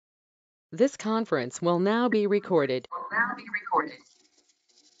This conference will now be recorded.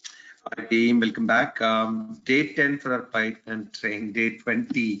 Hi team, welcome back. Day 10 for our Python training, day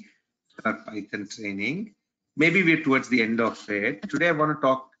 20 for our Python training. Maybe we're towards the end of it. Today I want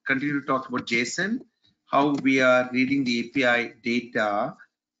to continue to talk about JSON, how we are reading the API data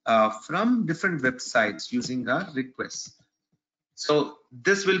from different websites using our requests. So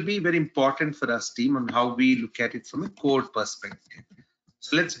this will be very important for us team on how we look at it from a code perspective.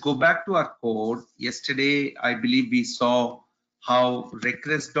 So let's go back to our code. Yesterday, I believe we saw how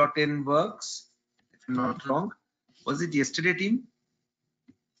request.in works. If I'm not wrong, was it yesterday, team?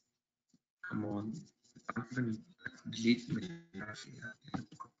 Come on, I can't even delete my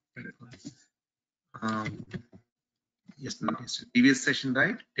yes, not yesterday. Previous session,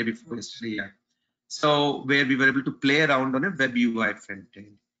 right? Day before yesterday, yeah. So where we were able to play around on a web UI front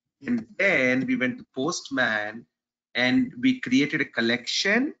end, and then we went to Postman and we created a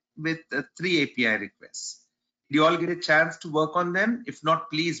collection with 3 API requests. Did you all get a chance to work on them? If not,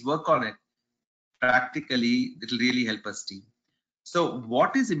 please work on it. Practically, it'll really help us team. So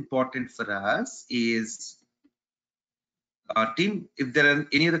what is important for us is team, if there are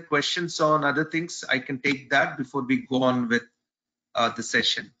any other questions on other things, I can take that before we go on with the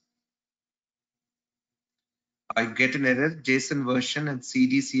session. I get an error, JSON version and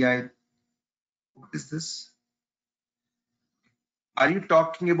CDCI. What is this? Are you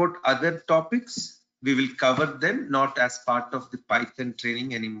talking about other topics? We will cover them, not as part of the Python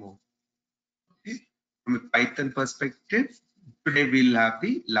training anymore. Okay. From a Python perspective, today we'll have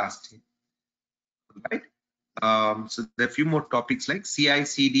the last year. Right? So there are a few more topics like CI,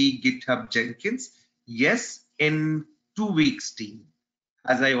 CD, GitHub, Jenkins. Yes, in 2 weeks team.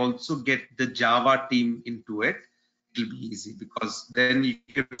 As I also get the Java team into it, it'll be easy because then you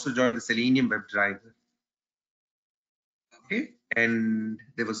can also join the Selenium WebDriver. Okay, and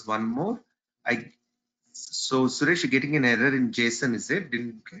there was one more. So Suresh, you're getting an error in JSON, is it?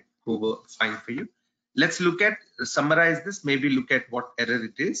 Didn't go fine for you. Let's look at summarize this. Maybe look at what error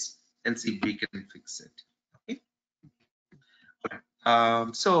it is and see if we can fix it.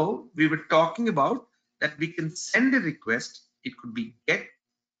 Okay. So we were talking about that we can send a request. It could be get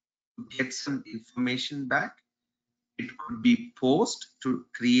some information back. It could be post to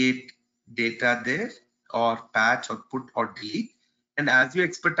create data there, or patch or put or delete. And as you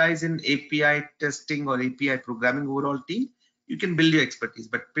expertise in API testing or API programming overall team, you can build your expertise,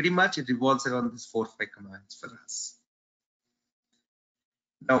 but pretty much it revolves around these 4 or 5 commands for us.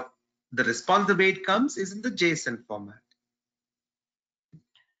 Now, the response, the way it comes is in the JSON format.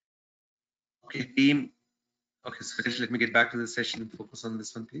 Okay, team. Okay, Suresh, let me get back to the session and focus on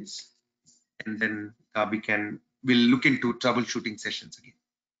this one, please. And then we'll look into troubleshooting sessions again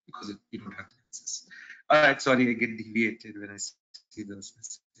because you don't have the answers. All right, sorry, I get deviated when I see those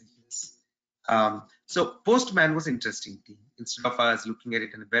messages. So Postman was interesting. Instead of us looking at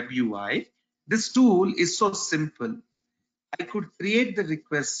it in a web UI, this tool is so simple. I could create the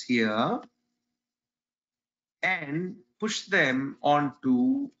requests here and push them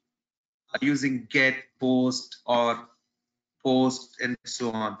onto using get, post, or post, and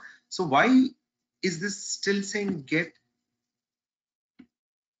so on. So why is this still saying get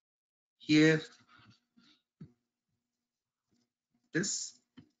here? This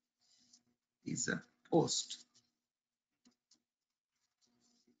is a post.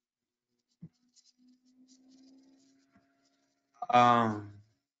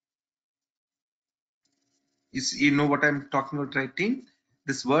 You know what I'm talking about, right, team?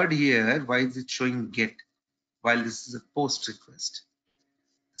 This word here, why is it showing get while this is a post request?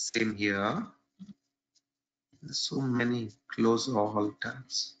 Same here. There's so many close all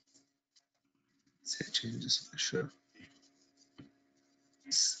tabs. Save changes for sure.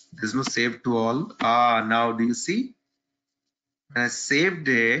 There's no save to all. Now do you see? When I saved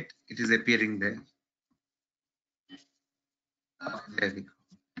it, it is appearing there. There we go.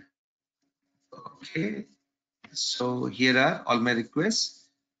 Okay. So here are all my requests.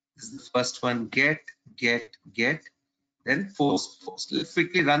 This is the first one, get, then post. Let's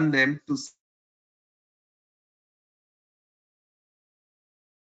quickly run them to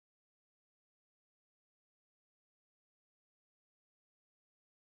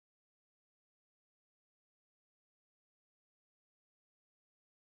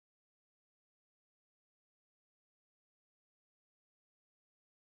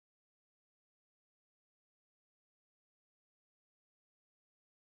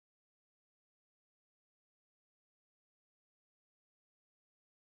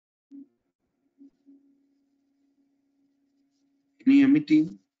Can you hear me,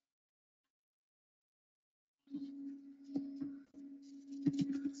 team?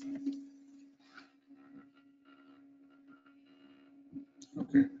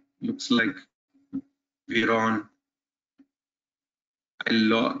 Looks like we're on. I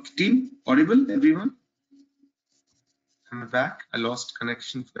lost team. Audible, everyone? Am I back? I lost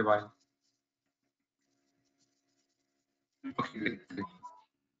connection for a while. Okay, great.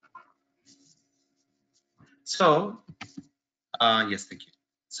 So, yes, thank you.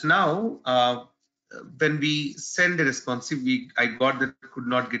 So now, when we send a response, I got that could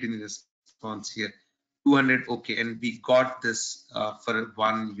not get any response here. 200, okay, and we got this for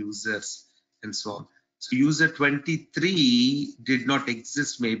one users and so on. So user 23 did not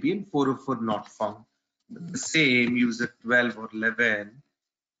exist maybe, and 404 not found. The same user 12 or 11,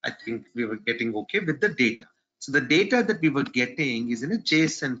 I think we were getting okay with the data. So the data that we were getting is in a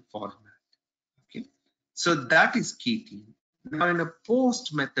JSON format. Okay, so that is key team. Now in a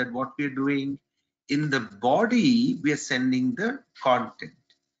post method, what we're doing in the body, we are sending the content.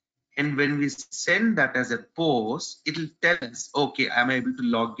 And when we send that as a post, it'll tell us, okay, am I able to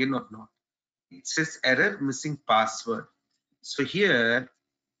log in or not? It says error, missing password. So here,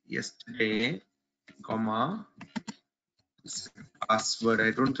 yesterday, comma, password.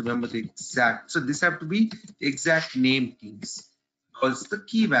 I don't remember the exact. So this have to be exact name teams because the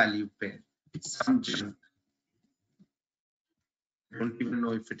key value pair. Some junk. I don't even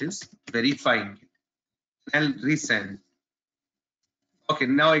know if it is verifying it. I'll resend. Okay,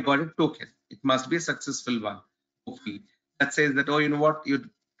 now I got a token. It must be a successful one. Hopefully, that says that, oh, you know what? You,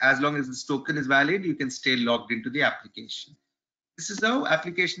 as long as this token is valid, you can stay logged into the application. This is how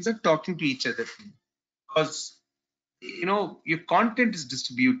applications are talking to each other, because you know your content is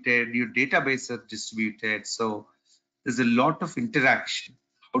distributed, your database are distributed, so there's a lot of interaction.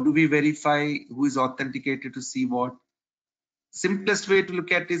 How do we verify who is authenticated to see what? Simplest way to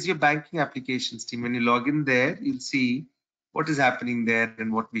look at is your banking applications team. When you log in there, you'll see what is happening there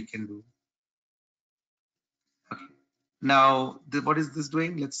and what we can do. Okay. Now, what is this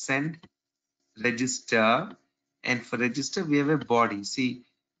doing? Let's send register, and for register we have a body. See,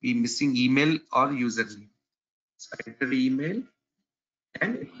 we missing email or username. So I enter the email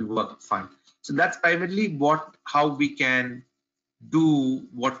and it will work fine. So that's primarily how we can do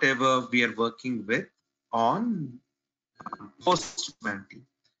whatever we are working with on Postmant.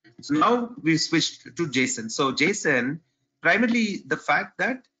 So now we switched to JSON. So JSON, primarily the fact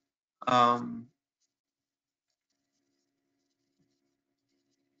that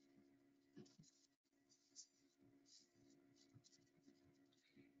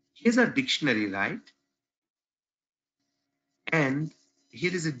here's a dictionary, right? And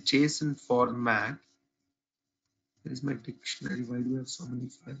here is a JSON format. There is my dictionary. Why do I have so many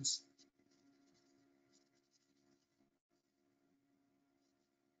files?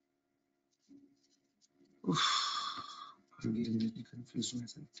 Oof. I'm getting really confused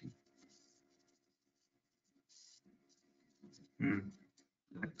myself.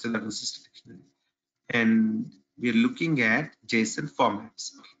 So that was just a dictionary. And we're looking at JSON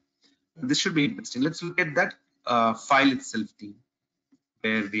formats. This should be interesting. Let's look at that file itself, team,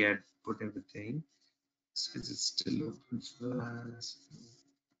 where we had put everything. So is it still open for us?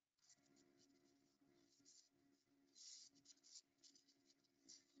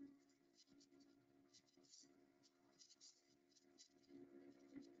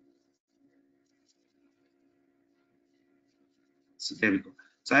 So there we go.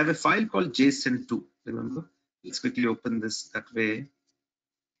 So I have a file called JSON2. Remember? Let's quickly open this that way.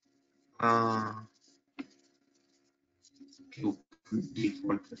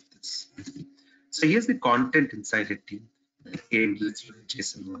 Default with this. So here's the content inside a team. Again, let's look at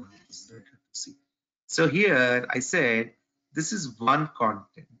JSON1. So here I said this is one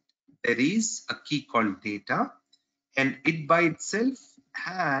content. There is a key called data, and it by itself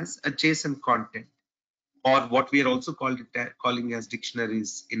has a JSON content, or what we are also calling as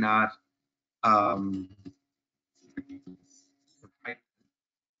dictionaries in our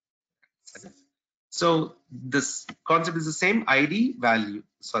so this concept is the same. ID value,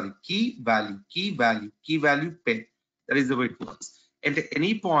 sorry, key value pair. That is the way it works. And at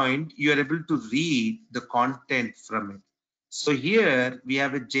any point you are able to read the content from it. So here we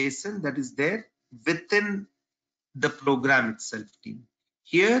have a JSON that is there within the program itself, team.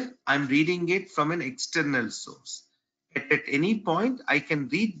 Here I'm reading it from an external source. At any point I can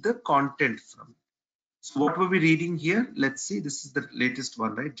read the content from it. So what were we reading here? Let's see. This is the latest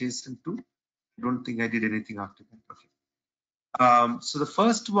one, right? JSON2. I don't think I did anything after that. Okay. So the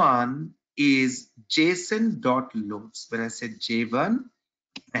first one is JSON.loads. When I said J1,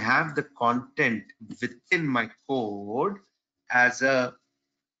 I have the content within my code as in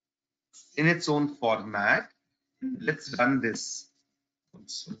its own format. Let's run this.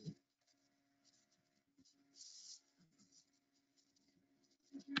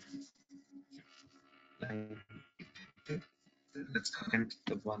 Let's comment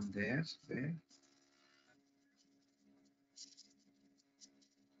the one there.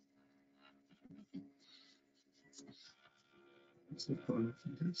 What's the problem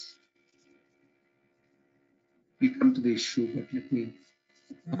with this? We come to the issue, but let me.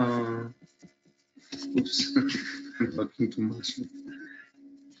 Oops, I'm talking too much.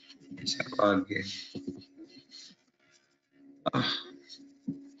 Java again. Ah,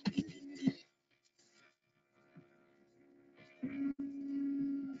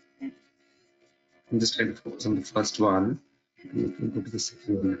 I'm just trying to focus on the first one. We can go to the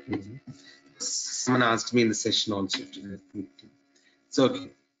second one again. Someone asked me in the session also to so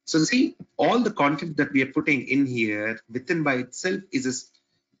okay. So see, all the content that we are putting in here within by itself is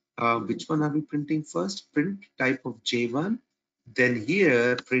a which one are we printing first? Print type of J1, then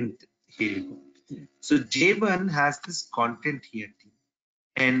here print here. So J1 has this content here,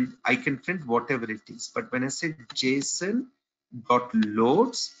 and I can print whatever it is. But when I say JSON dot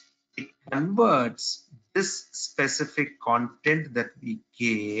loads, it converts this specific content that we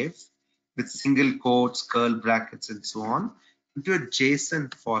gave with single quotes, curl brackets, and so on into a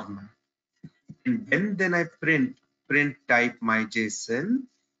JSON format. And when then I print type my JSON,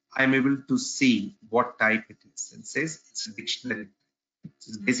 I'm able to see what type it is. It says it's a dictionary.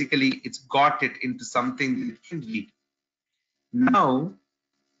 So basically, it's got it into something that it can read. Now,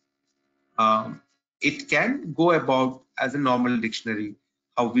 it can go about as a normal dictionary,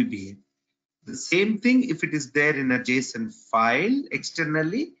 how we behave. The same thing, if it is there in a JSON file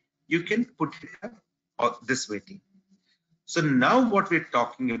externally, you can put it this way. So now what we're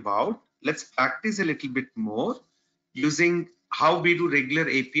talking about, let's practice a little bit more using how we do regular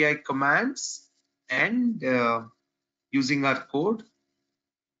API commands and using our code,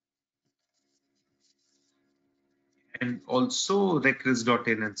 and also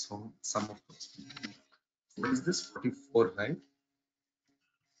reqres.in and so on, some of those. What is this? 44, right?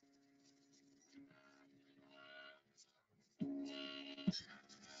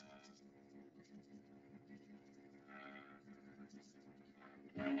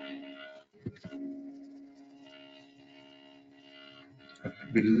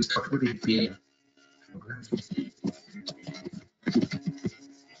 We'll talk about API.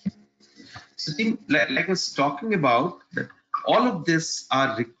 So like I was talking about, that all of this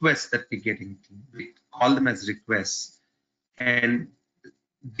are requests that we're getting. We call them as requests. And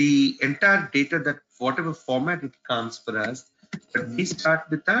the entire data, that whatever format it comes for us, but we start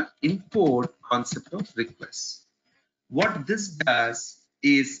with the import concept of requests. What this does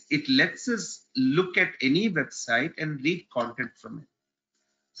is it lets us look at any website and read content from it.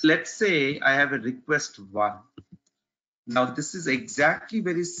 So let's say I have a request one. Now this is exactly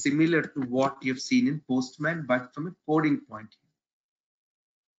very similar to what you've seen in Postmant, but from a coding point.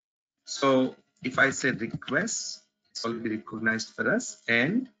 So if I say request, it's already recognized for us,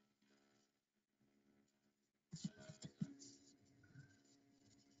 and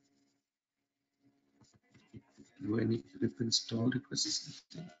do I need to rip install requests?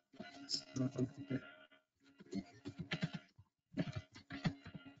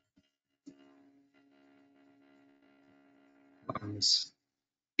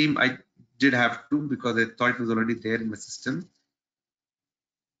 Team, I did have to because I thought it was already there in my system.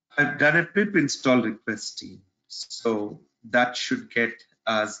 I've done a pip install request team. So that should get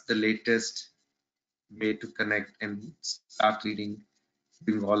us the latest way to connect and start reading,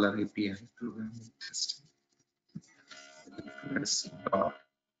 doing all our API programming testing. There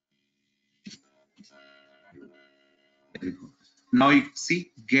we go. Now you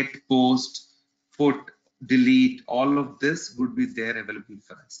see get, post, put, delete, all of this would be there available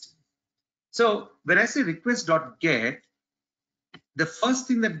for us. So when I say request.get, the first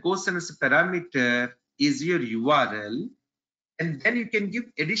thing that goes in as a parameter is your URL, and then you can give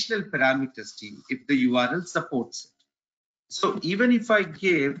additional parameters to you if the URL supports it. So even if I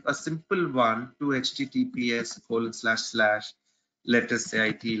give a simple one to https:// let us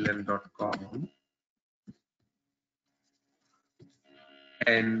say itlearn.com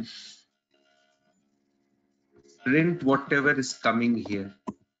and print whatever is coming here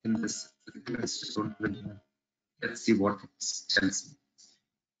in this request. Let's see what it tells me.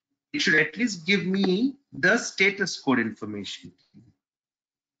 It should at least give me the status code information.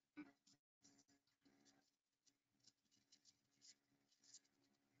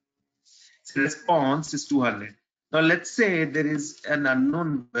 So response is 200. Now let's say there is an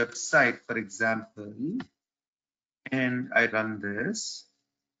unknown website, for example, and I run this.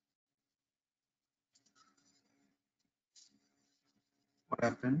 What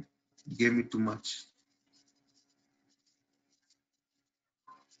happened? It gave me too much.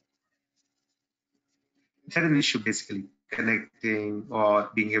 had an issue basically connecting or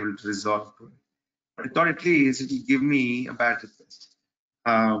being able to resolve to it. But I thought at least it will give me a bad request.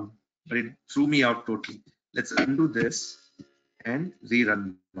 But it threw me out totally. Let's undo this and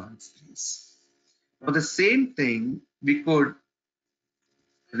rerun once, please. Now the same thing we could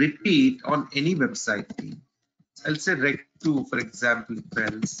repeat on any website theme. I'll say rec2, for example,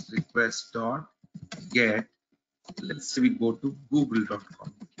 else request dot get. Let's say we go to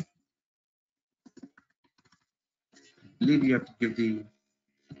google.com. I believe you have to give the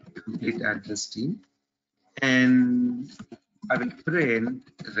complete address team, and I will print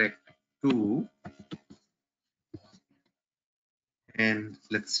rec2, and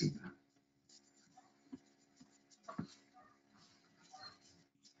let's see.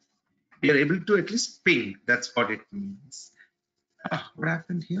 We are able to at least ping. That's what it means. What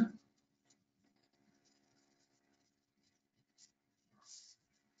happened here?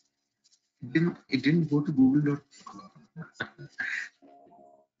 It didn't go to google.com.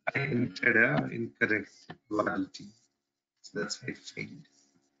 I entered an incorrect URL. So that's why it failed.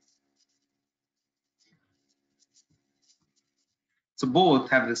 So both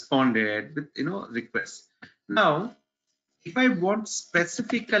have responded with requests. Now, if I want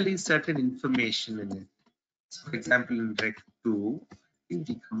specifically certain information in it, so for example, in rec2, I think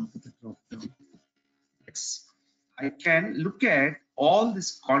we come to the drop down. Yes, I can look at all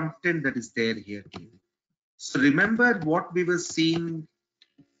this content that is there here. So remember what we were seeing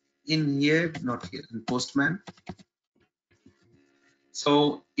in here, not here, in Postman.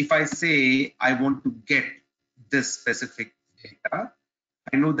 So if I say I want to get this specific data,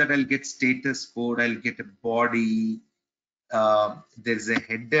 I know that I'll get status code, I'll get a body, there's a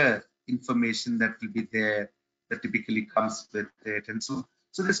header information that will be there that typically comes with it, and so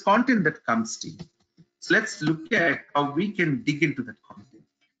there's content that comes to you. So let's look at how we can dig into that content.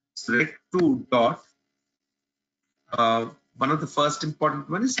 So rec2 dot, one of the first important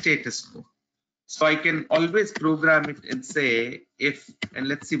one is status code. So I can always program it and say if, and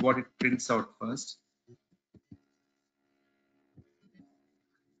let's see what it prints out first.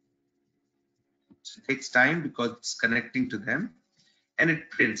 So it takes time because it's connecting to them, and it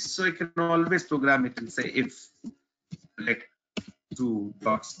prints. So I can always program it and say if rec2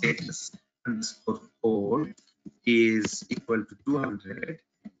 dot status underscore code is equal to 200,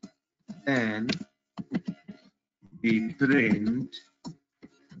 then we print,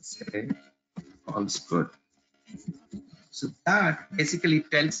 say, all's good. So that basically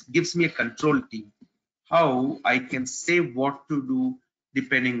gives me a control team, how I can say what to do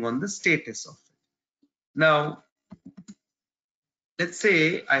depending on the status of it. Now, let's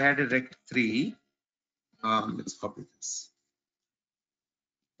say I had a rec3. Let's copy this.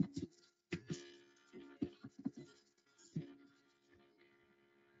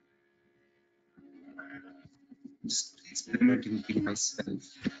 Just experimenting with myself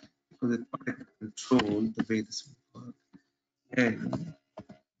because it's not a control the way this will work. And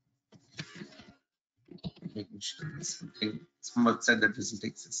making sure something, someone said that doesn't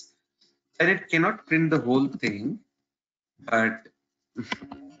exist. And it cannot print the whole thing, but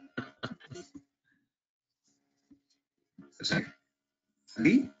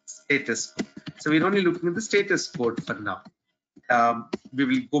the status code. So we're only looking at the status code for now. We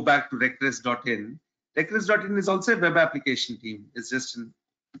will go back to recres.in. Recres.in is also a web application team. It's just a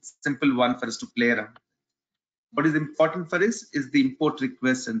simple one for us to play around. What is important for us is the import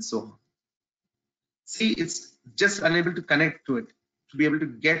requests and so on. See, it's just unable to connect to it to be able to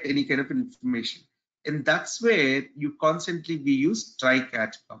get any kind of information. And that's where you constantly we use try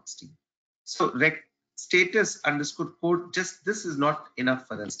catch blocks team. So rec status underscore code, just this is not enough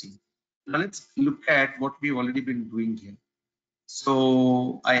for us team. Now let's look at what we've already been doing here.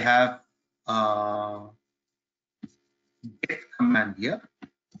 So I have get command here.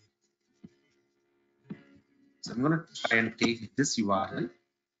 So I'm going to try and take this URL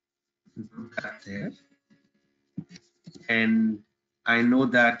and put that there. And I know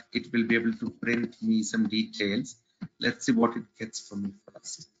that it will be able to print me some details. Let's see what it gets from me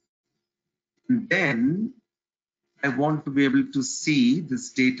first. And then I want to be able to see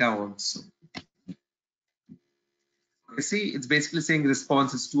this data also. You see, it's basically saying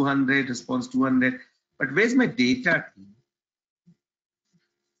response is 200, response 200. But where's my data?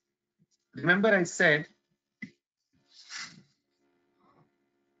 Remember I said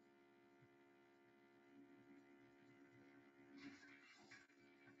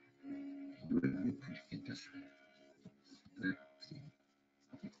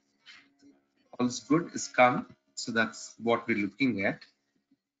all's good is come. So that's what we're looking at.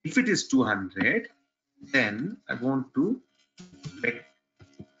 If it is 200, then I want to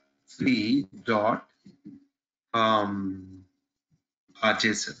rec3 dot JSON.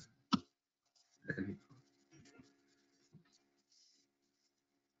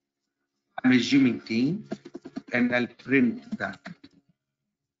 I'm assuming team, and I'll print that.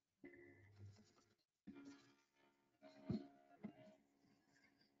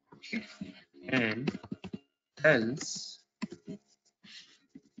 Okay. And else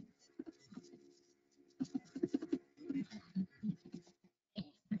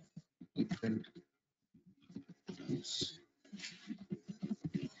we print this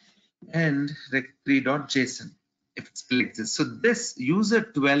and directory.json if it still exists. So this user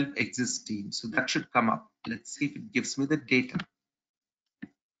 12 exists team. So that should come up. Let's see if it gives me the data.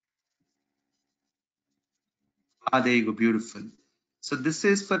 There you go, beautiful. So this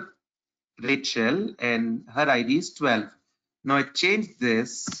is for Rachel and her ID is 12. Now I changed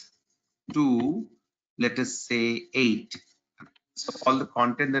this to, let us say 8. So all the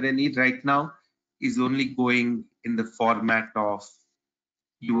content that I need right now is only going in the format of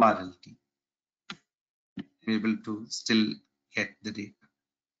URL. I'm able to still get the data.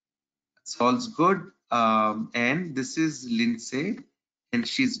 So all's good. And this is Lindsay, and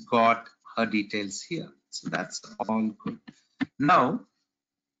she's got her details here. So that's all good. Now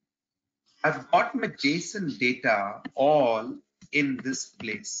I've got my JSON data all in this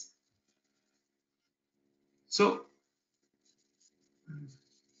place. So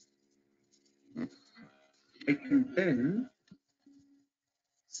I can then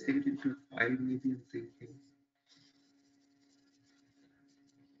save it into a file, maybe I'm thinking.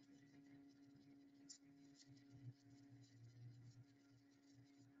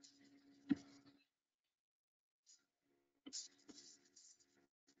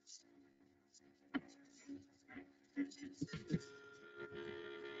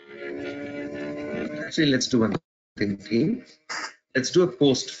 Actually, let's do one thing. Let's do a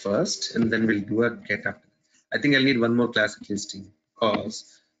post first, and then we'll do a get up. I think I'll need one more class at least,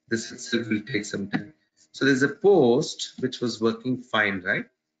 because this itself will take some time. So there's a post which was working fine, right?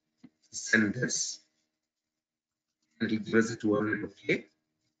 Send this, and it'll give us a 200K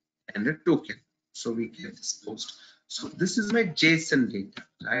and a token. So we get this post. So this is my JSON data,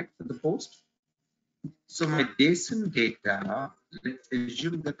 right, for the post. So my JSON data, let's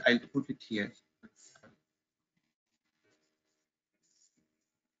assume that I'll put it here.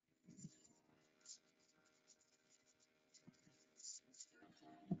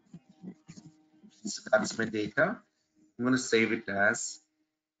 So that's my data. I'm going to save it as,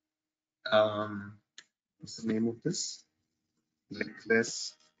 what's the name of this?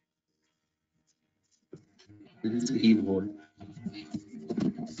 Request evil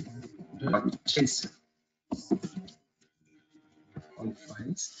JSON, all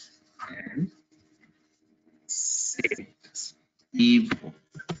files, and save it. Evil.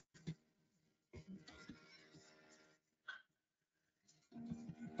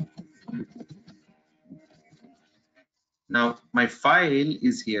 Now my file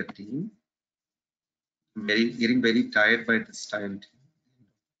is here, team. I'm getting very tired by this time.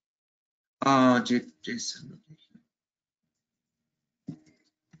 JSON.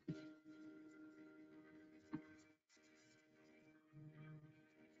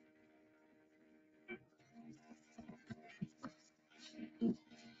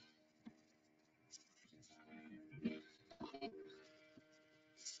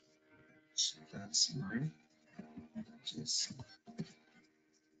 So that's my JSON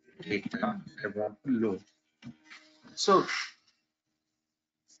data I want to load. So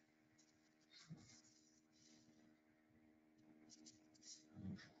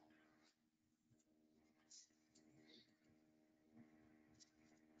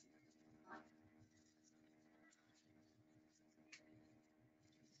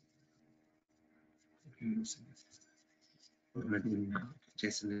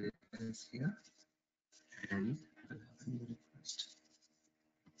JSON is here, and I'll have a new request.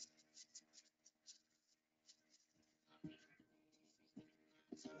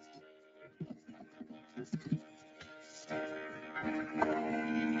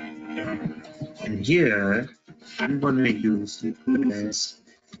 And here I'm going to use this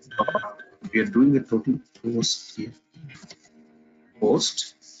dot. We are doing a total post here.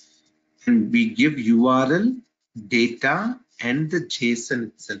 Post, and we give URL, data, and the JSON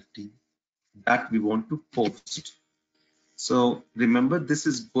itself team that we want to post. So remember, this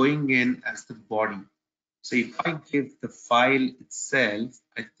is going in as the body. So if I give the file itself,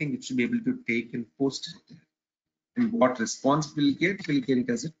 I think it should be able to take and post it there. And what response we'll get it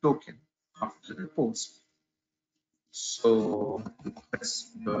as a token after the post. So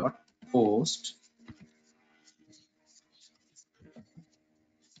let's dot post.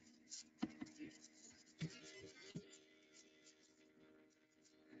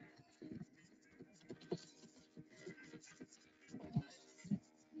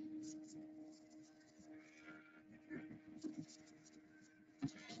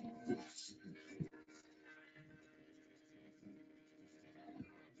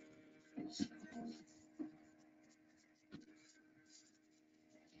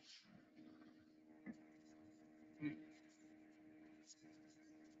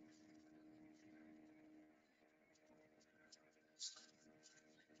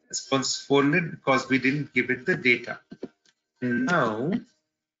 was 400 because we didn't give it the data. And now,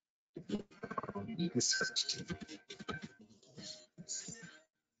 let me search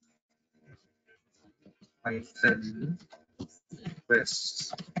Python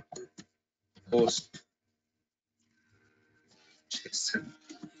request post JSON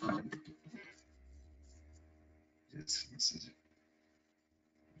file. JSON.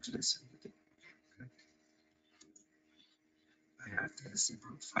 I have this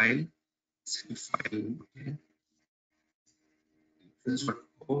file. File. Okay. This is what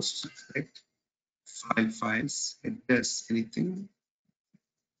post, correct? Files, headers, anything.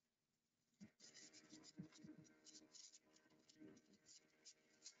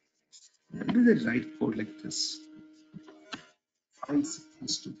 Why do they write code like this? Files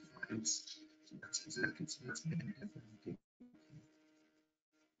equals to files. That's exactly so that's data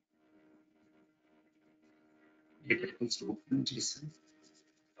equals to open JSON.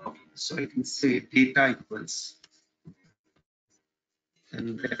 Okay, so I can say data equals,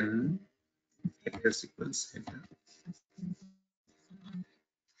 and then headers equals header.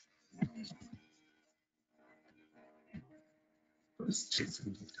 Equals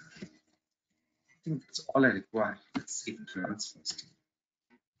JSON data. I think that's all I require. Let's see if it runs first.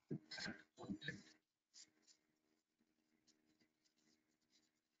 Content.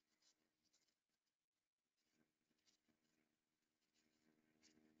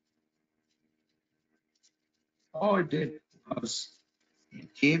 Oh, it did. Because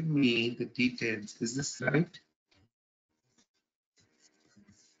it gave me the details. Is this right?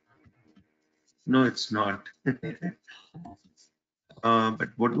 No, it's not. But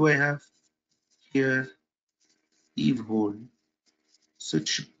what do I have here? Eve hole. So it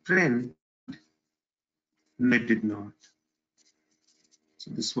should print. No, it did not.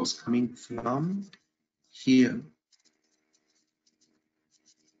 So this was coming from here.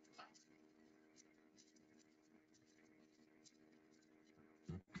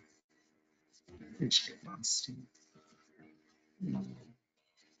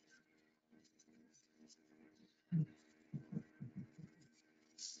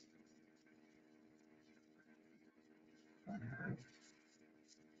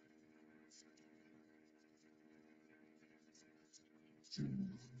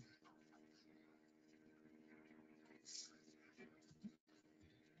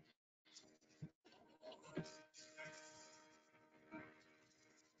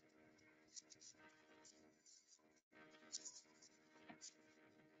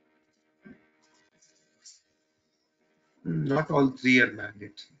 Not all three are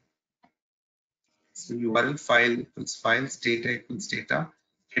mandatory. So URL file equals files, data equals data,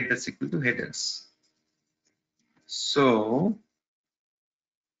 headers equal to headers. So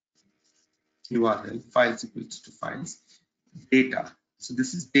URL files equals to files, data. So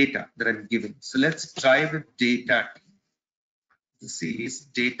this is data that I'm giving. So let's try the data. This is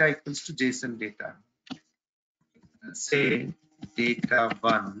data equals to JSON data. Let's say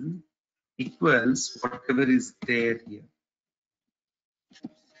data1 equals whatever is there here.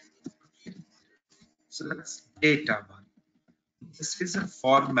 So that's data1. This is a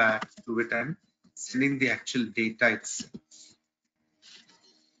format to it. I'm sending the actual data itself.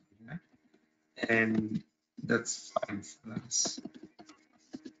 And that's fine for us.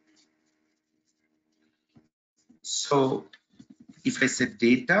 So if I say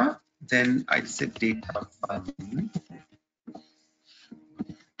data, then I say data1,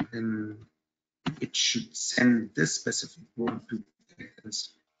 and it should send this specific one to this.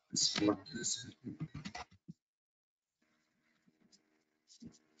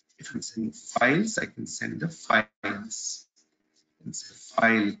 If I'm sending files, I can send the files and say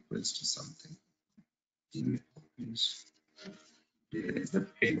file equals to something. There is the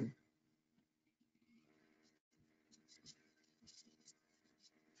payload.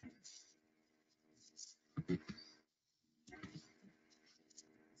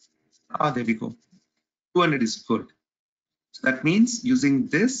 Ah, there we go. 200 is good. So that means using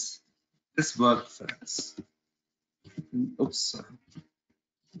this worked for us. Oops, sorry.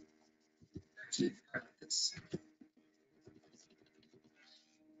 Actually, cut this.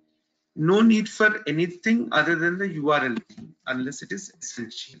 No need for anything other than the URL unless it is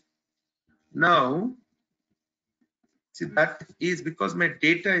essential. Now, see, that is because my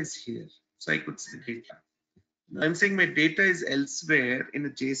data is here. So I could say data. Now I'm saying my data is elsewhere in a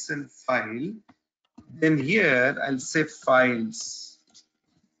JSON file. Then here I'll say files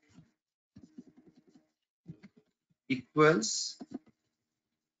equals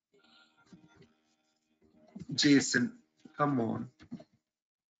JSON. Come on.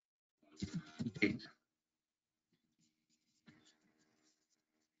 Data.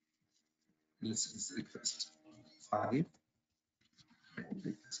 this is request 5 and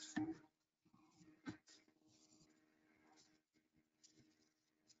request 4.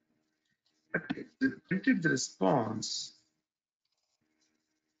 But it printed the response.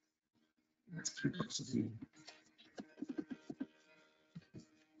 Let's print also the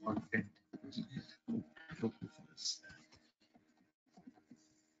content. Local files.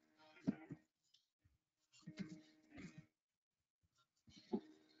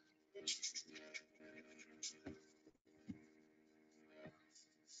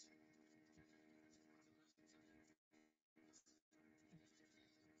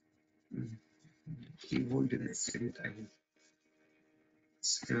 Keyboard didn't save it. I will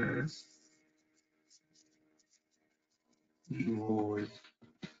says keyboard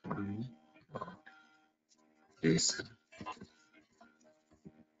on JSON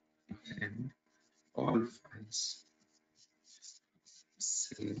and all files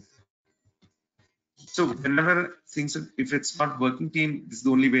save. So whenever things, if it's not working, team, this is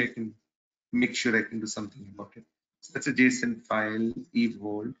the only way I can make sure I can do something about it. So that's a JSON file,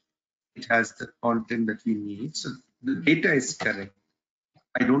 evolve. It has the content that we need. So the data is correct.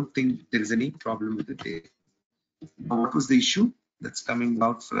 I don't think there is any problem with the data. Now, what was the issue that's coming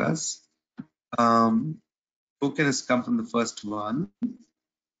out for us? Token has come from the first one. I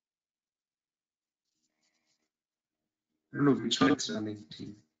don't know which one is running,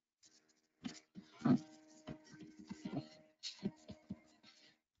 team.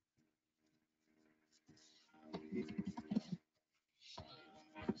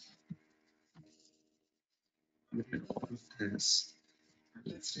 Look at all of this.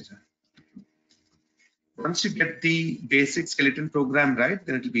 Let's see that. Once you get the basic skeleton program right,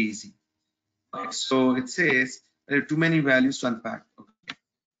 then it'll be easy. So it says there are too many values to unpack. Okay.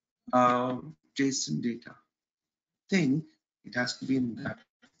 JSON data. I think it has to be in that.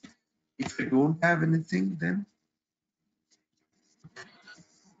 If I don't have anything, then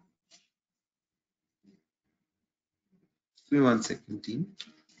give me 1 second, team.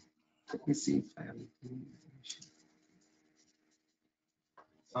 Let me see if I have anything.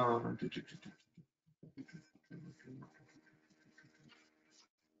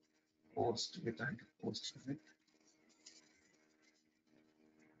 Post, we're trying to post it.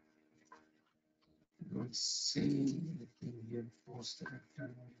 I don't see anything here. Post that I've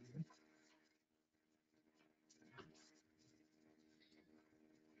done earlier.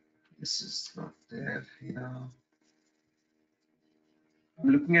 This is not there here. I'm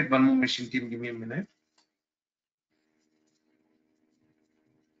looking at one more machine, team. Give me a minute.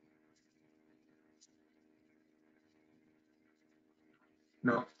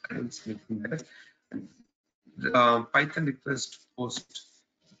 No, I don't see anything there. Python request post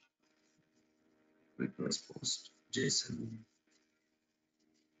JSON.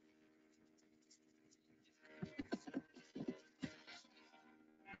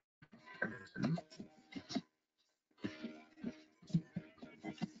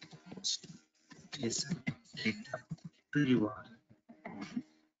 Post JSON data to URL.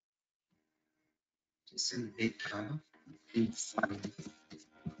 JSON data in file.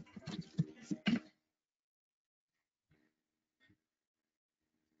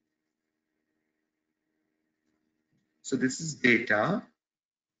 So this is data.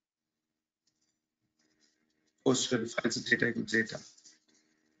 Post web files of data equals data.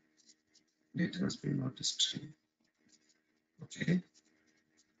 Data must be not a string. Okay.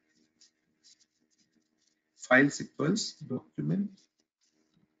 Files equals document.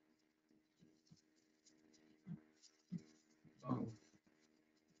 Oh.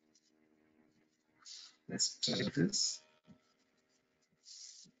 Let's try this.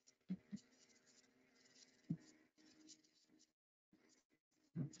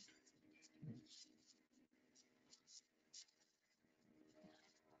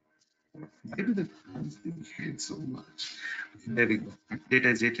 Why do the plans hate so much? There we go. Data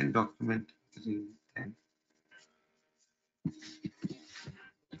is 8 and document 3 10.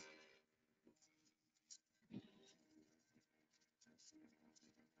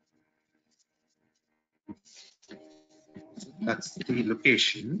 So that's the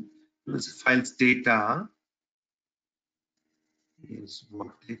location. This files data is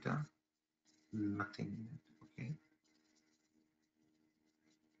what data? Nothing. Okay.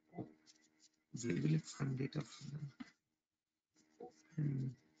 Where will it find data from them?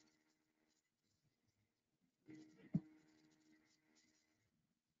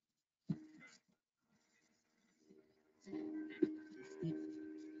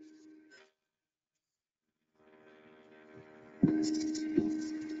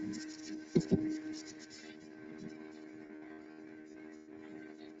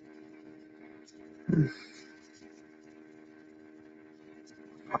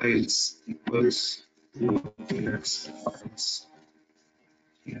 files equals that's files.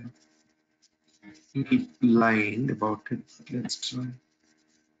 Yeah, little blind about it. Let's try.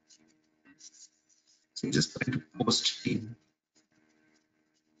 So just try to post in.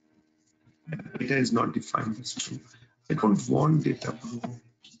 Data is not defined as true. I don't want data.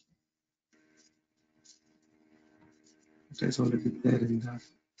 Data is already there in that.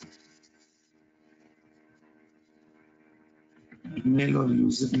 Email or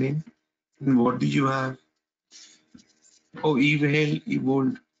username. And what do you have? Oh, email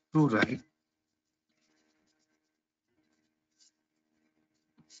evolved true, right?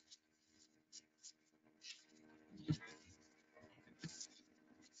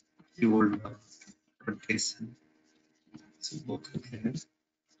 Evolved JSON. So both are there.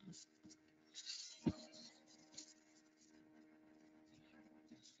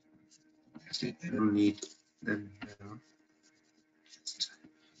 Actually, I don't need them here.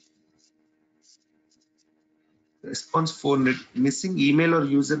 Response 400 missing email or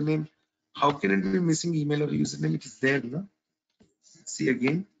username. How can it be missing email or username? It is there, no? See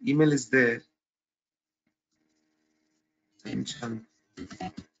again, email is there. Data,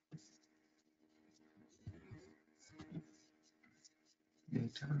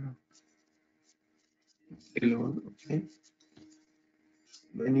 hello, okay.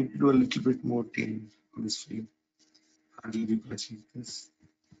 I need to do a little bit more thing on this field. How do you achieve this?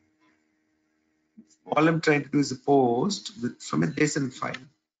 All I'm trying to do is a post with from a JSON file.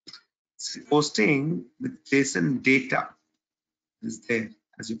 So posting with JSON data is there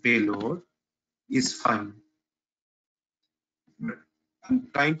as a payload is fine. But I'm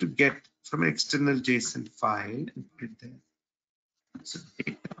trying to get from an external JSON file and put it there. So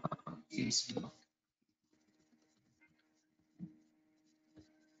data is what?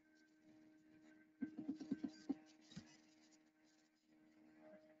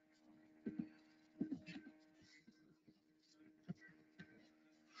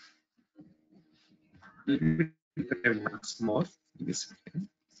 Let me try once more. Give me a second.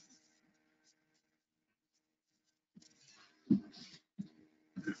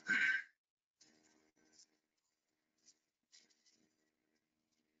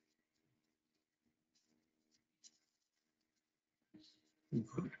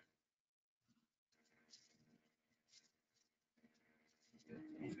 Good.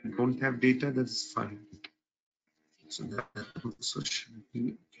 If you don't have data, that's fine. So that also should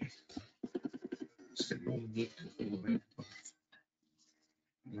be okay. So no need to overwrite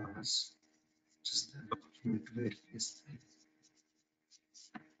yes. Just the document where it is there.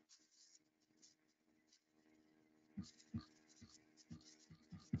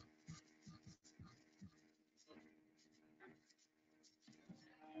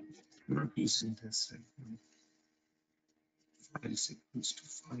 I'm not using this right now. Files equals to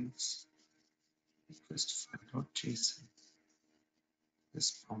files equals to file.json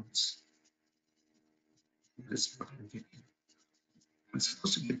response. This is what I'm getting. I'm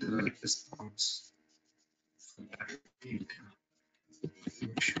supposed to get the right response for that data.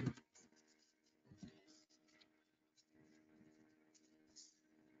 Sure.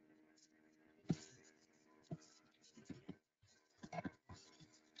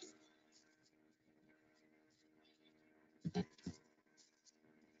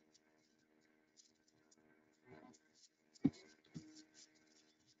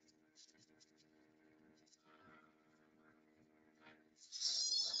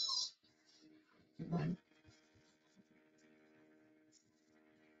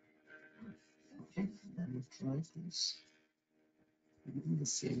 Okay, I'm gonna try this. Doing the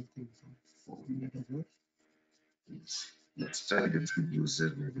same thing for another. Let's try different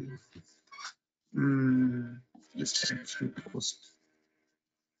user maybe. Let's try different post.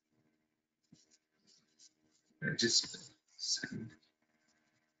 Register. Send.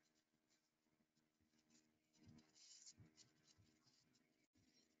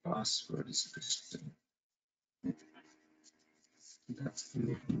 Password is Christian. That's the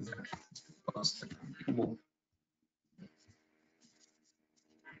name that because that can be more.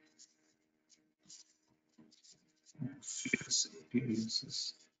 Fierce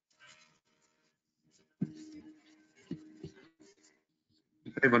appearances.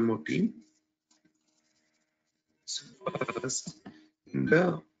 Try one more team. So first, in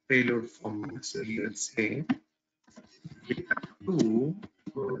the payload format, so let's say we have two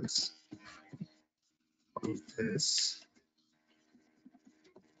rows of this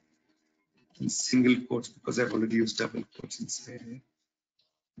in single quotes because I've already used double quotes inside.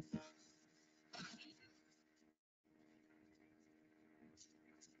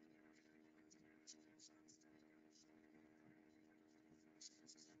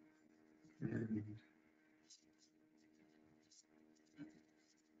 And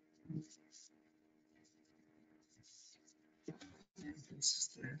this is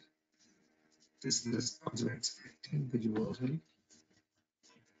there. This is the response we're expecting, the URL.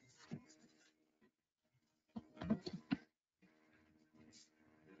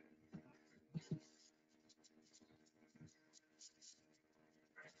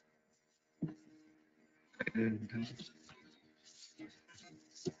 And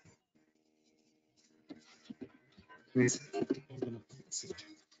this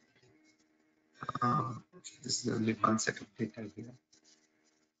is only one set of data here.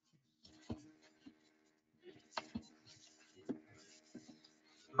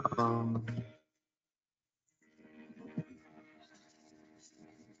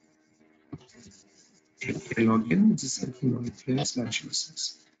 API login, which is something on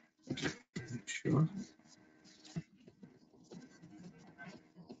API/users. Sure.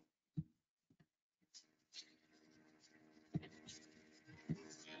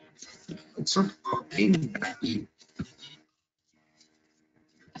 It's not copying the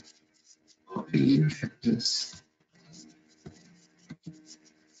copying address.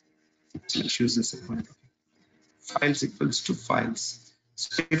 Users account. Files equals to files.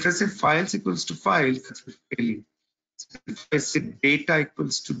 So if I say files equals to files, that's failing. So if I say data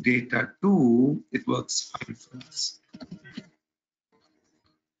equals to data 2, it works fine for us.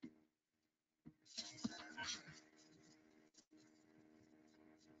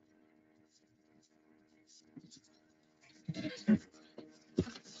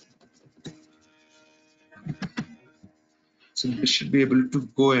 So we should be able to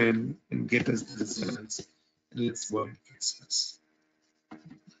go in and get us the results. And let's work this.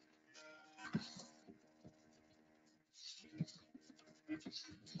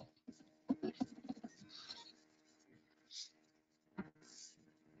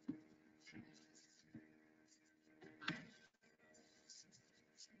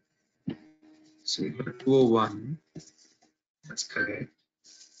 So we got 201. That's correct.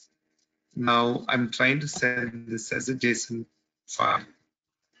 Now I'm trying to send this as a JSON file.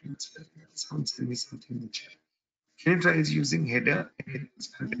 Someone send me something in the chat. Can you try using header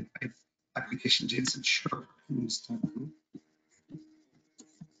application JSON? Sure. Use that too.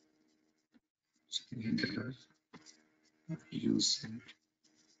 Header using.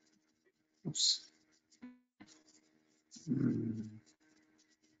 Oops.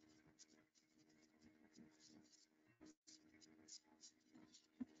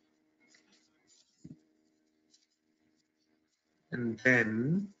 And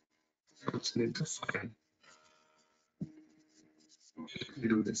then let's need the file. We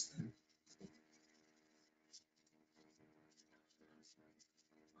do this then.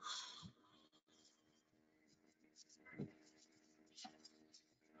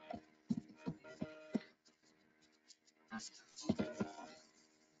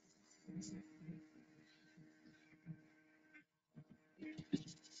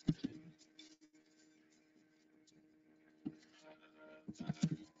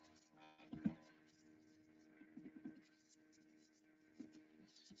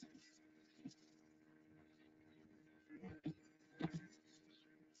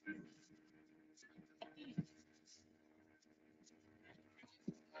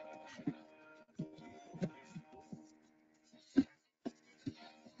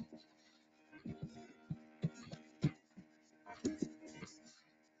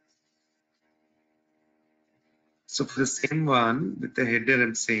 So for the same one with the header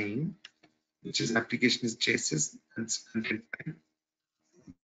I'm saying, which is application is JSON and content type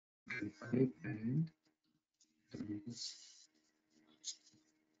and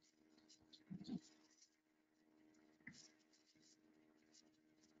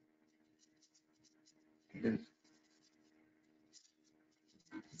header.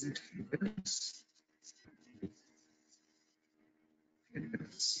 Is it headers?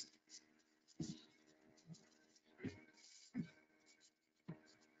 Headers.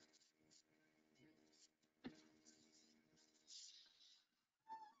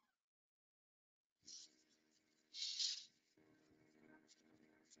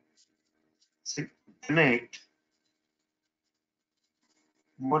 So connect.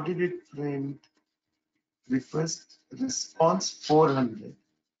 What did it print? Request response 400.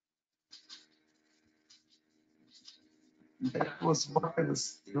 That was what I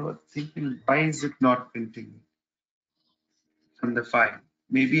was thinking. Why is it not printing from the file?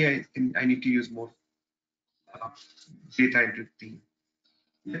 Maybe I need to use more data entry team.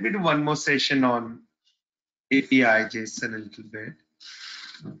 Let me do one more session on API JSON a little bit.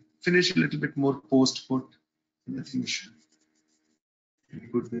 Finish a little bit more post put. I think we should be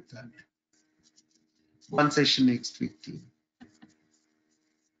good with that. one session next week, team.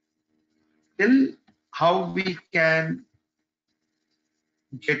 Till how we can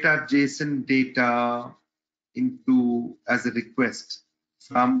get our JSON data into as a request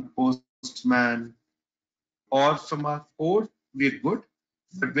from Postman or from our code, we're good.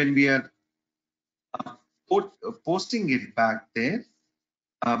 But when we are posting it back there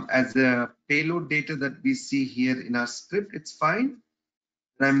as a payload data that we see here in our script, it's fine.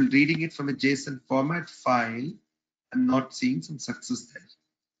 And I'm reading it from a JSON format file. I'm not seeing some success there.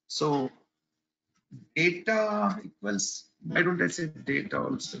 So data equals, why don't I say data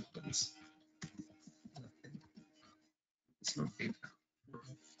also equals? It's not data.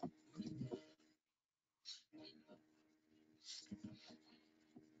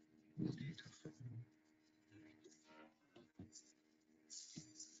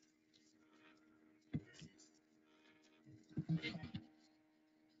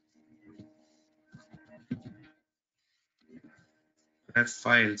 I have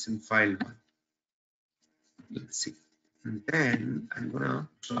files in file one. Let's see. And then I'm gonna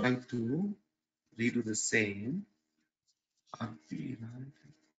try to redo the same.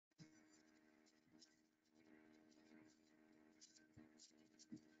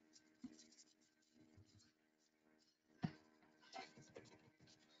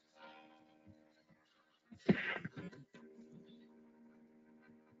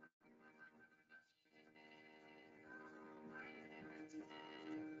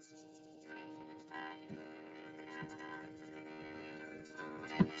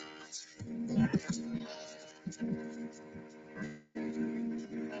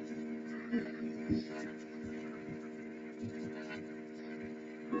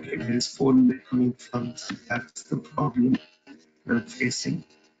 Okay, there is 400 coming from. That's the problem I'm facing.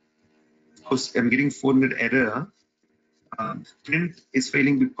 Of course, I'm getting 400 error. Print is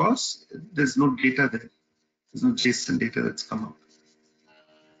failing because there's no data there. There's no JSON data that's come up.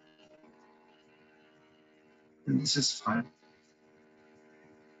 And this is fine.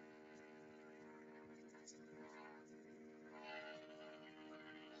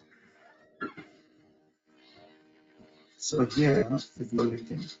 So here is the only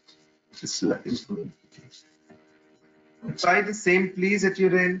thing. Just let it go. Try the same, please, at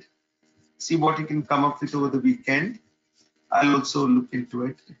your end. See what you can come up with over the weekend. I'll also look into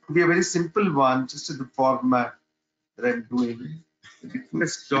it. It could be a very simple one, just in the format that I'm doing.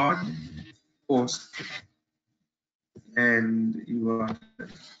 Request dot post, and you are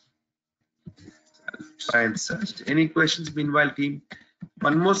try and search. Any questions meanwhile, team?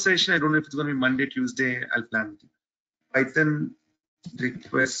 One more session. I don't know if it's going to be Monday, Tuesday. I'll plan it. Python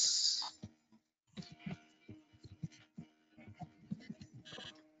request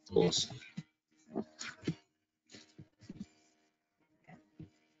post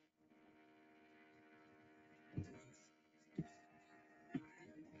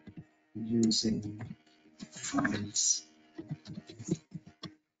using files.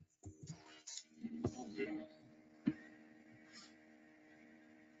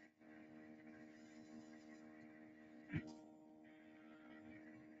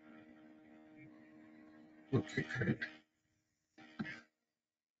 Okay, correct.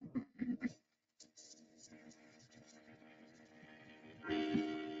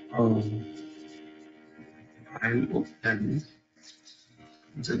 I'll open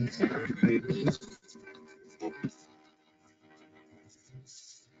the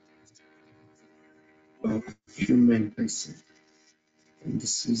document. I see. And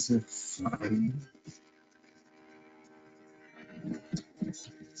this is a file.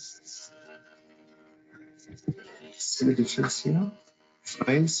 See the difference here?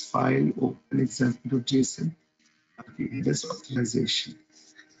 Files, file, open example.json. This authorization.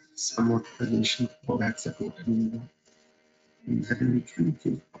 Some authorization formats are open. And then we can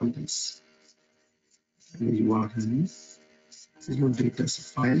give all this. And the URL. There's no data, so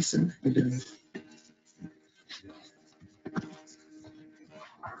files and header.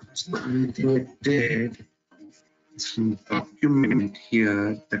 So everything I did is from document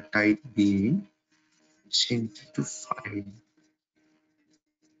here, the type being changed to file.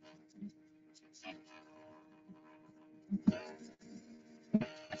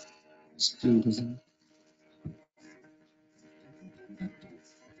 Still doesn't.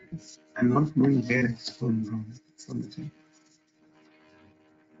 I'm not knowing where it's going wrong. Something.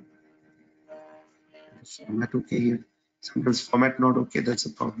 Format okay here. Sometimes format not okay, that's a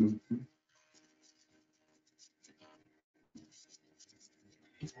problem.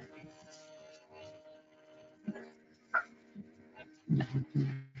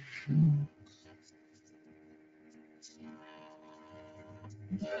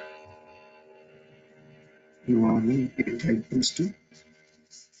 You want to get items to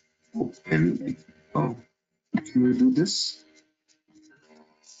open. Oh, can we do this?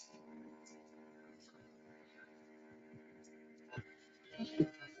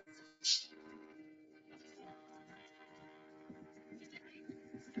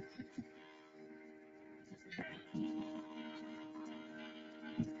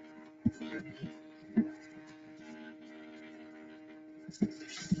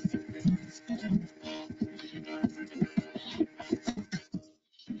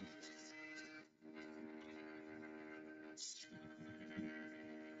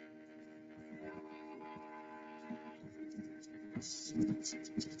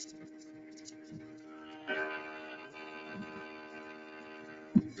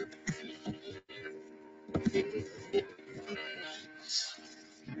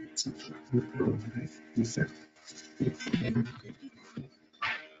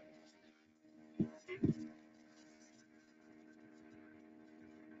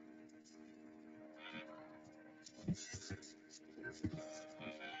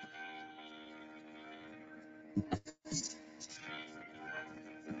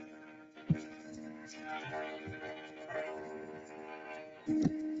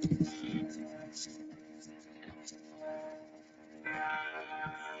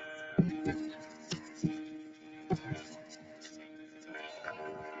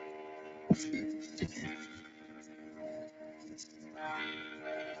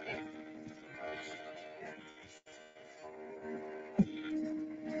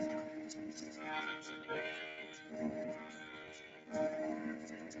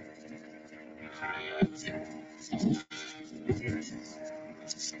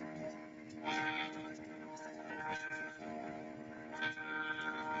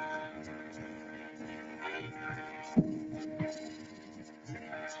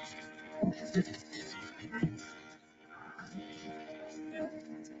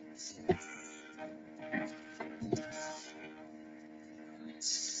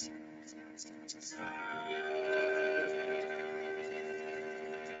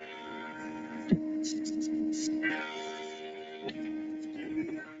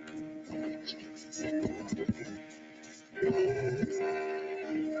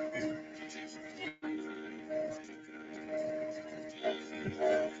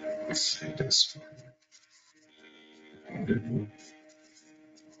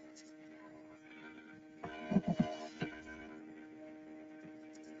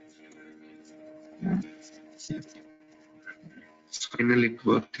 It's finally it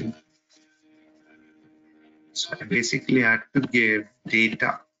worked. So I basically had to give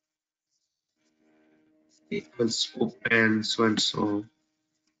data equals open so and so,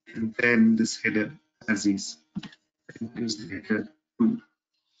 and then this header as is, and use the header 2.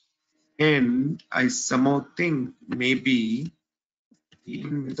 And I somehow think maybe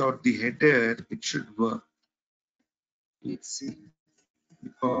even without the header, it should work. Let's see,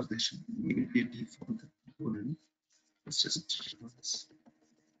 because there should maybe a default component. Let's just check this.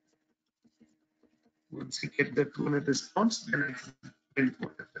 Once I get that one response, then I can print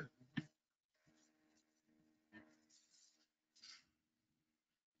whatever.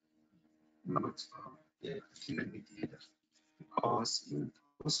 Now it's found. Yeah, let me header. Because in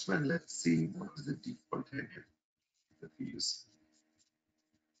Postman, let's see what is the default header that we use.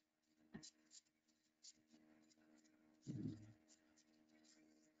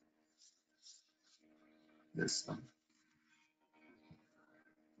 This one.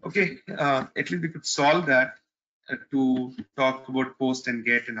 Okay, at least we could solve that to talk about post and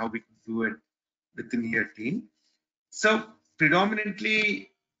get and how we could do it within your team. So predominantly,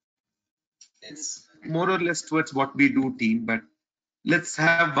 it's more or less towards what we do team, but let's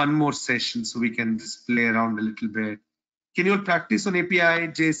have one more session so we can just play around a little bit. Can you all practice on API,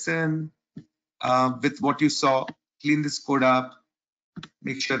 JSON, with what you saw? Clean this code up,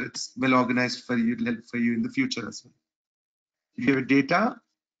 make sure it's well organized for you in the future as well. If you have data,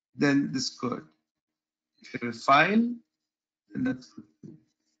 then this good. If you have a file, then that's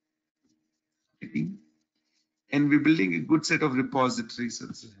good. And we're building a good set of repositories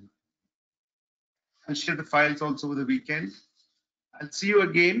as well. I'll share the files also over the weekend. I'll see you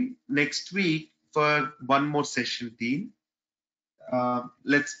again next week for one more session, team.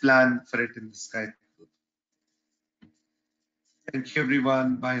 Let's plan for it in the Skype. Thank you,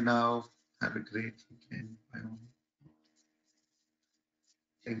 everyone. Bye now. Have a great weekend. Bye.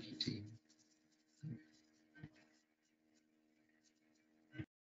 Thank you, team.